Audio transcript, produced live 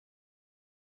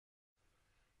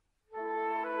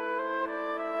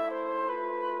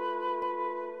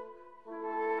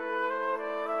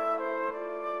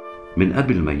من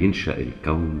قبل ما ينشأ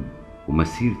الكون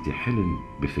ومسيرتي حلم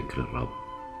بفكر الرب،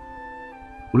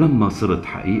 ولما صرت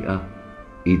حقيقة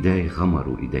ايداي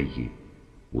غمروا ايدي،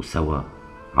 وسوا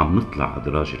عم نطلع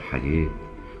أدراج الحياة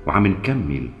وعم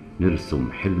نكمل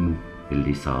نرسم حلمه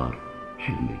اللي صار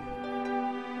حلمي.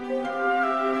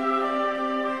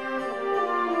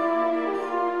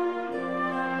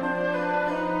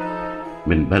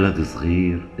 من بلد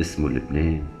صغير اسمه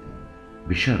لبنان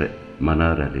بشرق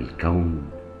منارة للكون،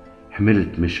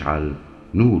 حملت مشعل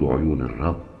نور عيون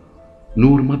الرب،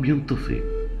 نور ما بينطفي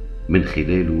من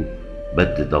خلاله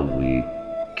بدي ضوي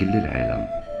كل العالم.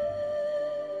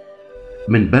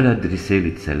 من بلد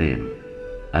رسالة سلام،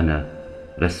 أنا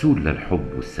رسول للحب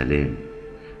والسلام،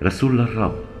 رسول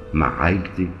للرب مع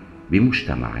عائلتي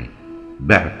بمجتمعي،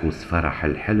 بعكس فرح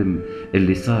الحلم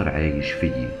اللي صار عايش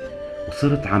فيي،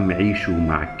 وصرت عم عيشه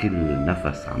مع كل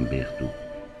نفس عم باخده،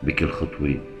 بكل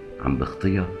خطوة عم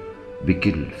بخطيها،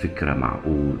 بكل فكرة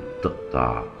معقول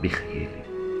تقطع بخيالي.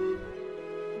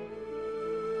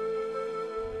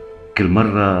 كل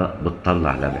مرة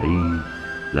بتطلع لبعيد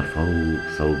لفوق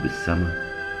صوب السما،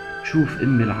 بشوف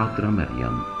أمي العذراء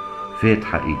مريم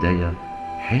فاتحة إيديها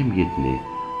حاميتني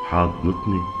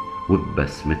وحاضنتني،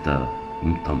 وببسمتها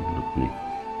مطمنتني.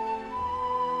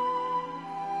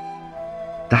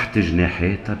 تحت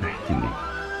جناحاتها بحتمي،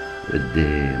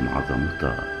 وقدام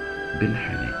عظمتها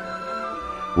بنحني،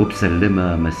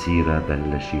 وبسلمها مسيرة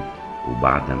بلشت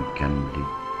وبعدها مكملة،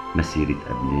 مسيرة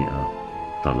أبنائها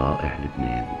طلائع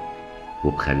لبنان،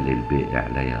 وبخلي الباقي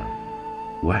عليها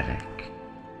وعليك.